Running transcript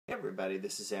everybody,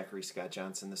 this is Zachary Scott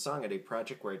Johnson, the Song a Day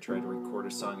Project, where I try to record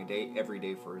a song a day, every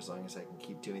day for as long as I can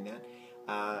keep doing that.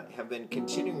 Have been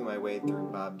continuing my way through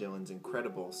Bob Dylan's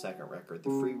incredible second record, The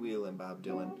Freewheelin' Bob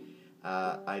Dylan.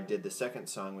 I did the second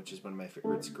song, which is one of my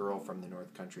favorites, Girl from the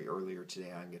North Country, earlier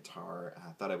today on guitar.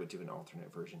 I thought I would do an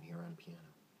alternate version here on piano.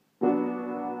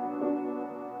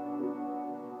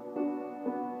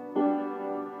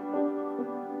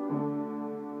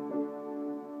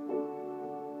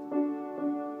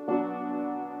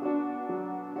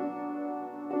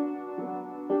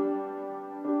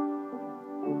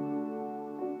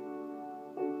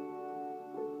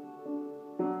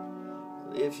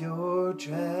 If you're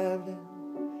traveling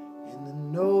in the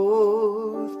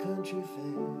North Country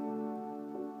Fair,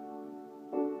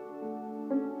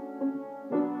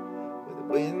 where the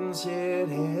winds hit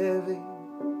heavy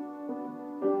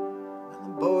on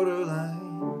the borderline,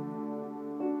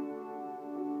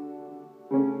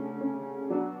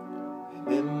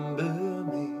 remember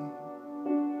me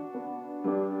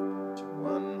to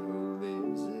one who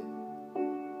lives there.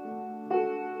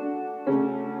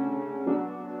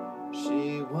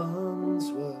 She once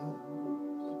was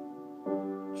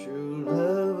true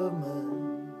love of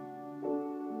mine,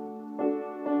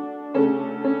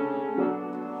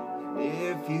 and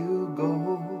if you go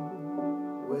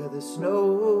where the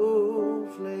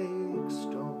snowflakes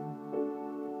storm,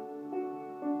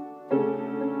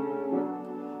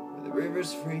 where the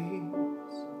rivers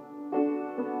freeze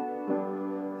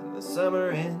and the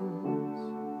summer ends,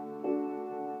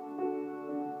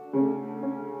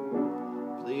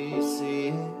 please see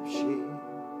if she's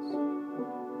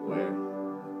wearing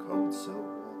a coat so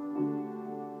warm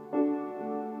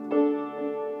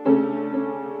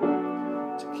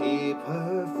to keep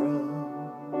her from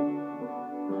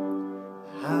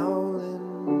the howling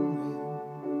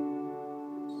winds.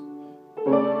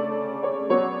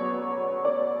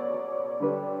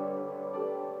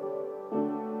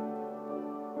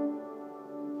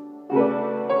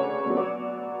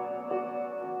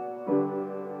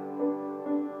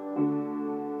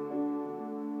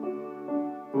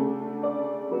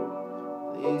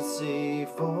 Please see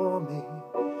for me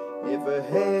if her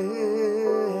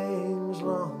hair hangs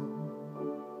long,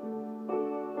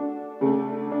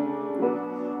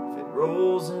 if it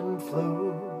rolls and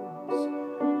flows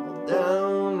all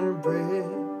down her breast.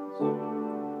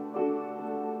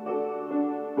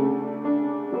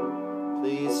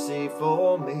 Please see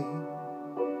for me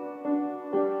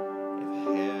if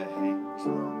her hair hangs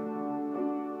long.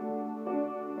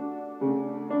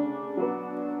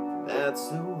 That's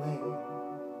the way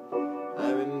I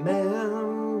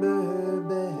remember her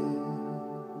best.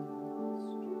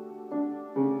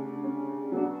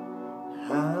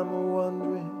 I'm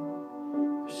wondering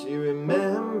if she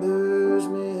remembers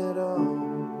me at all.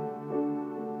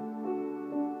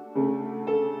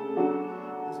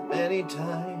 As many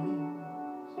times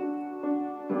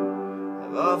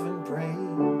I've often prayed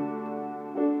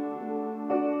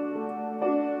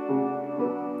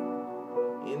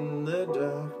in the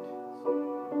darkness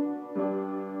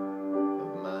of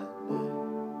my night,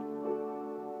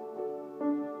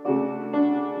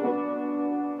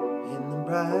 in the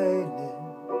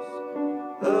brightness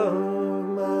of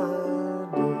my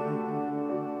day.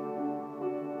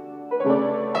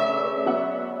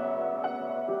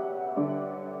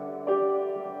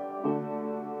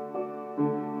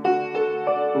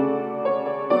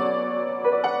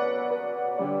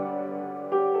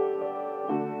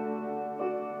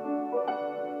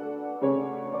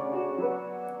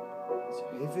 So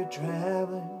if you're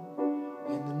traveling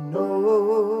in the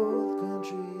North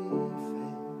Country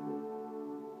Fair,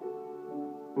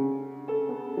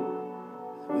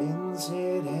 the winds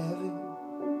hit heavy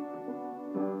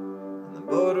on the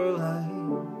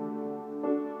borderline,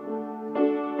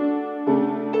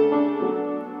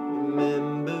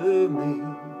 remember me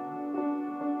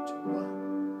to one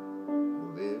who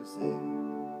lives there.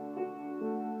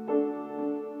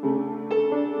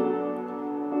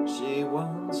 She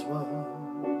once was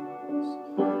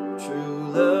true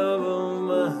love of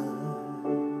mine.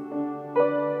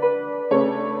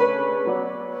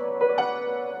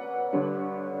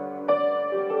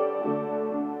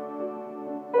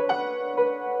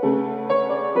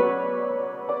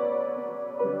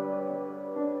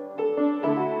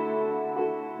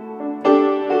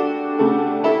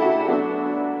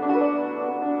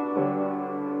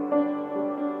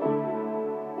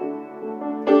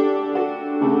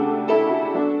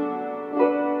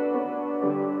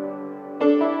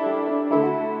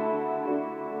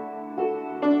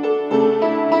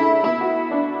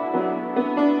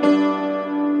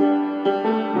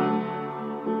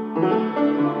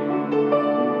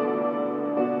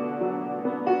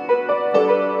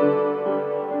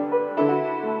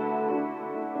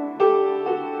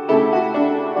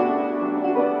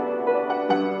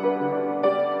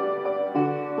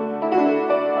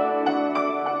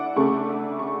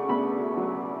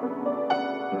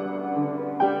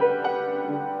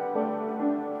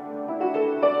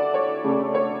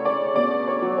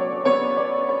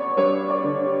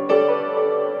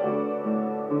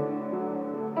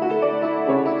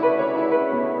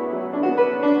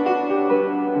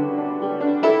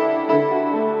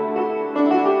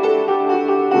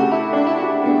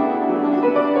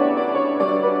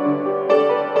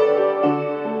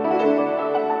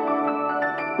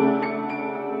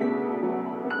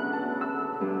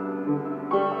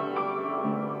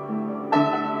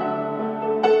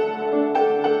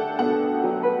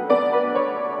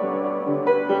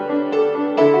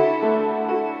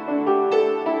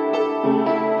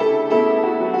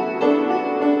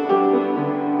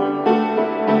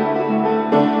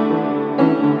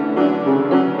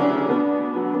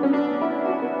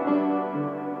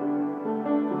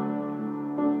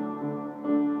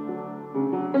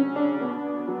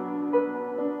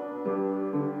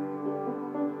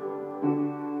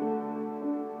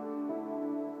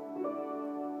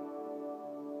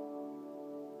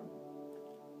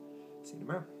 See you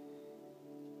tomorrow.